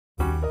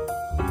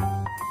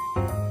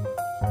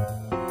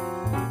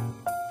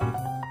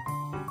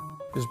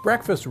Is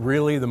breakfast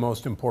really the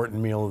most important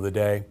meal of the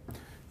day?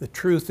 The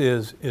truth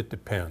is, it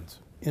depends.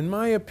 In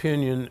my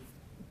opinion,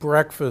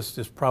 breakfast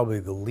is probably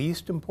the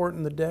least important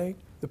of the day.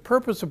 The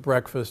purpose of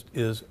breakfast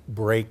is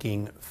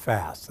breaking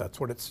fast. That's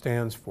what it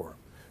stands for.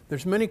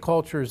 There's many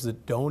cultures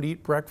that don't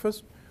eat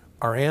breakfast.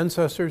 Our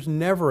ancestors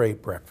never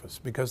ate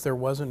breakfast because there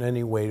wasn't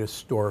any way to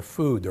store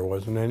food. There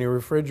wasn't any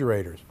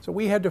refrigerators. So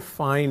we had to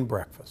find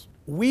breakfast.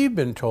 We've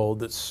been told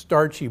that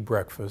starchy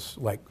breakfasts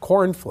like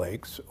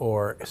cornflakes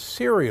or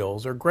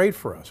cereals are great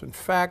for us. In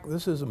fact,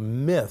 this is a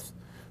myth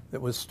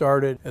that was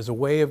started as a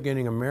way of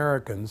getting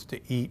Americans to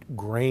eat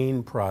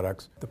grain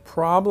products. The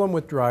problem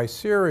with dry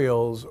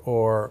cereals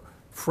or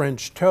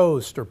French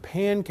toast or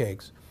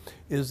pancakes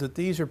is that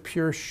these are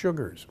pure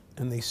sugars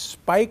and they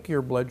spike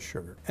your blood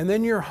sugar. And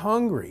then you're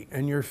hungry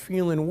and you're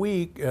feeling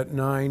weak at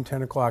 9,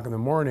 10 o'clock in the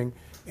morning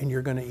and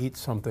you're going to eat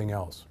something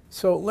else.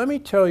 So let me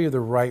tell you the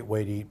right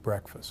way to eat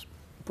breakfast.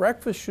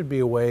 Breakfast should be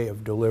a way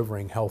of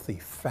delivering healthy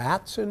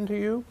fats into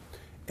you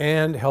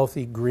and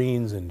healthy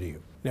greens into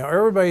you. Now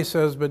everybody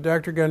says, but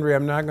Dr. Gundry,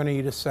 I'm not going to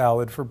eat a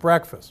salad for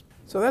breakfast.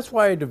 So that's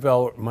why I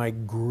developed my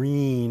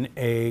green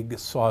egg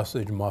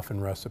sausage muffin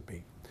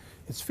recipe.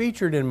 It's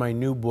featured in my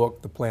new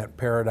book, The Plant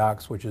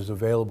Paradox, which is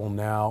available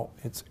now.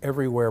 It's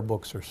everywhere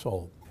books are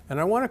sold.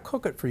 And I want to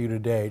cook it for you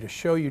today to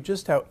show you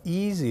just how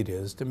easy it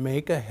is to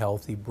make a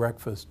healthy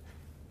breakfast,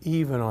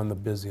 even on the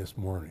busiest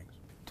mornings.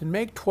 To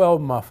make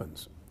 12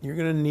 muffins, you're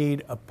going to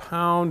need a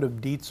pound of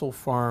Dietzel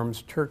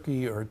Farms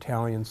turkey or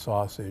Italian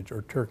sausage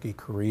or turkey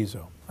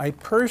chorizo. I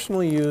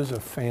personally use a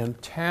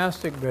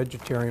fantastic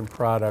vegetarian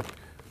product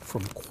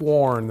from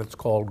corn that's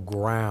called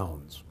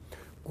grounds.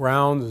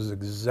 Grounds is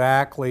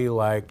exactly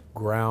like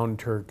ground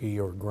turkey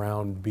or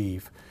ground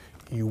beef.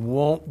 You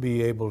won't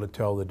be able to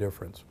tell the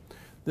difference.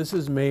 This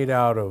is made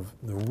out of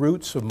the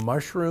roots of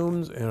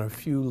mushrooms and a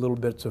few little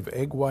bits of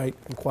egg white,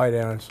 and quite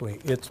honestly,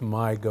 it's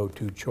my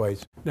go-to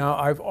choice. Now,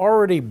 I've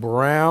already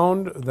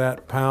browned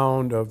that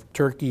pound of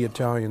turkey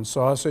Italian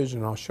sausage,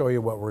 and I'll show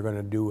you what we're going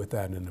to do with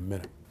that in a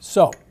minute.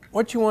 So,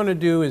 what you want to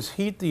do is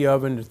heat the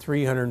oven to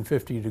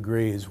 350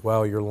 degrees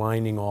while you're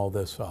lining all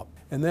this up.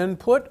 And then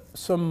put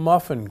some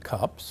muffin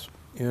cups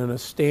in a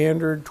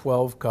standard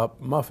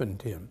 12-cup muffin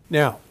tin.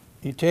 Now,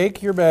 you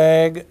take your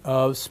bag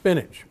of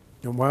spinach.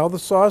 And while the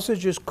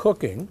sausage is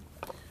cooking,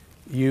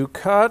 you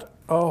cut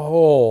a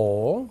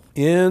hole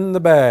in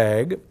the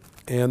bag,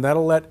 and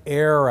that'll let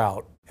air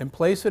out, and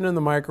place it in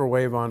the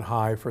microwave on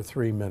high for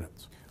 3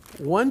 minutes.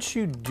 Once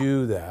you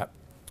do that,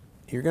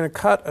 you're going to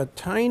cut a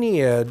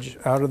tiny edge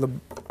out of the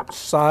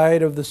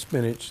side of the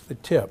spinach, the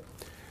tip,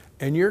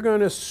 and you're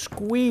going to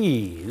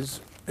squeeze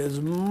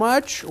as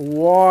much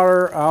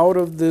water out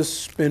of this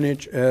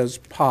spinach as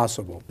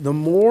possible. The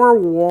more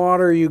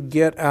water you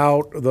get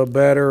out, the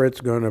better it's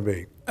going to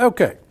be.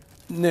 Okay,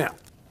 now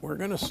we're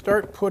going to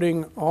start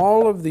putting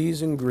all of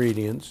these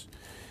ingredients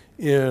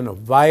in a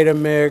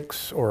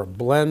Vitamix or a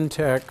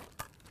Blendtec.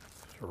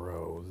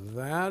 Throw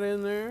that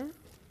in there.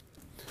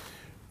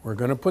 We're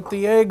going to put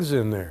the eggs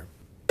in there.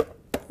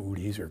 Ooh,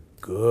 these are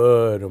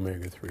good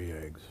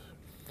omega-3 eggs.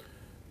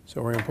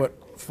 So we're going to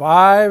put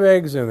 5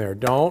 eggs in there.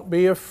 Don't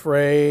be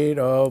afraid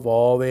of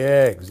all the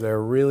eggs.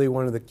 They're really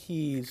one of the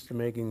keys to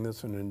making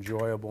this an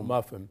enjoyable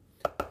muffin.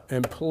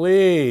 And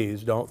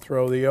please don't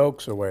throw the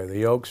yolks away. The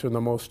yolks are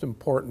the most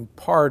important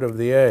part of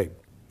the egg.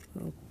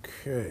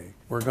 Okay,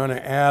 we're going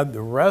to add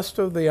the rest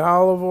of the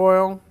olive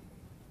oil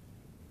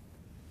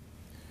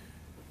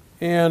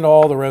and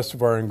all the rest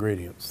of our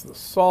ingredients. The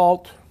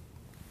salt,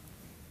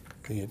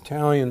 the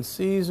Italian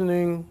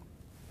seasoning,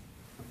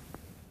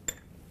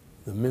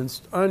 the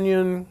minced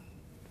onion,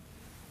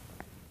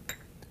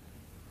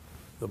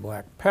 the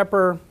black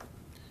pepper,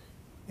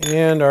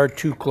 and our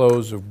 2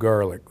 cloves of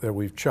garlic that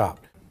we've chopped.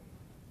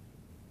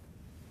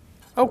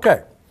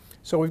 Okay,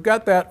 so we've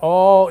got that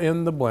all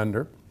in the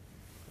blender,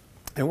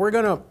 and we're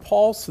going to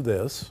pulse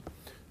this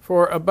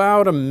for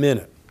about a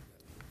minute.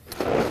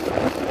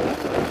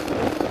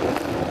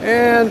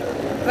 And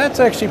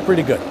that's actually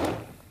pretty good.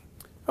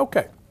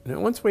 Okay, now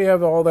once we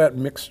have all that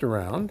mixed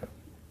around,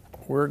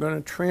 we're going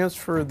to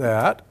transfer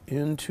that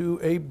into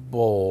a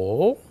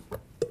bowl,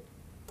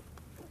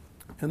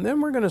 and then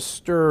we're going to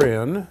stir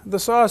in the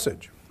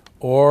sausage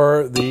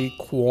or the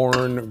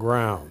corn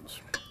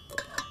grounds.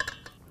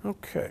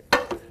 Okay.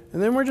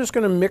 And then we're just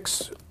going to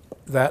mix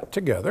that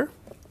together.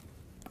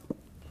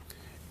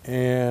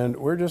 And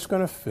we're just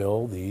going to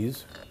fill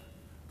these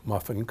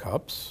muffin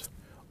cups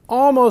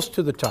almost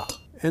to the top.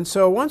 And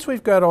so once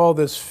we've got all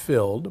this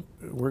filled,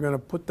 we're going to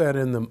put that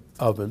in the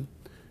oven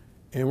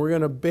and we're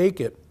going to bake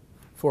it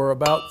for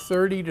about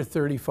 30 to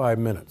 35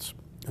 minutes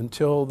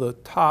until the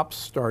tops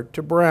start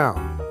to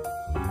brown.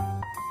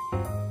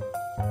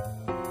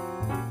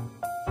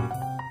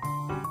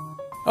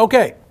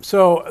 Okay,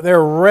 so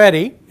they're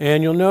ready,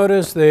 and you'll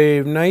notice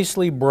they've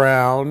nicely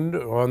browned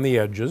on the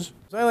edges.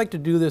 I like to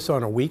do this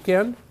on a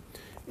weekend,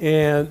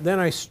 and then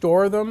I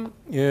store them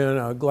in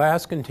a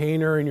glass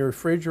container in your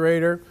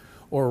refrigerator,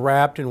 or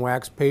wrapped in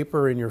wax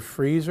paper in your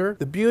freezer.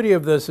 The beauty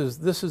of this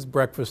is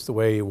breakfast the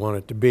way you want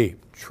it to be.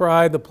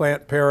 Try the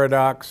Plant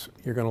Paradox.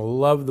 You're going to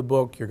love the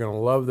book. You're going to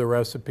love the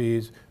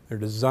recipes. They're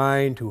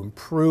designed to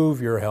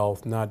improve your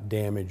health, not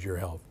damage your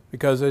health.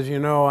 Because as you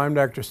know, I'm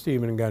Dr.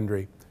 Stephen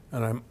Gundry,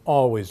 and I'm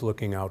always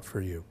looking out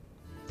for you.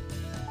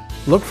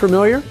 Look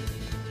familiar?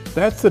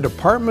 That's the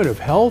Department of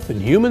Health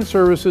and Human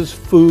Services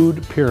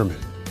Food Pyramid.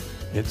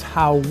 It's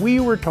how we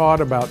were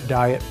taught about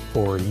diet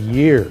for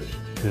years.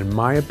 And in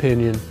my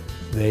opinion,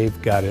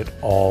 they've got it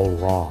all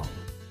wrong.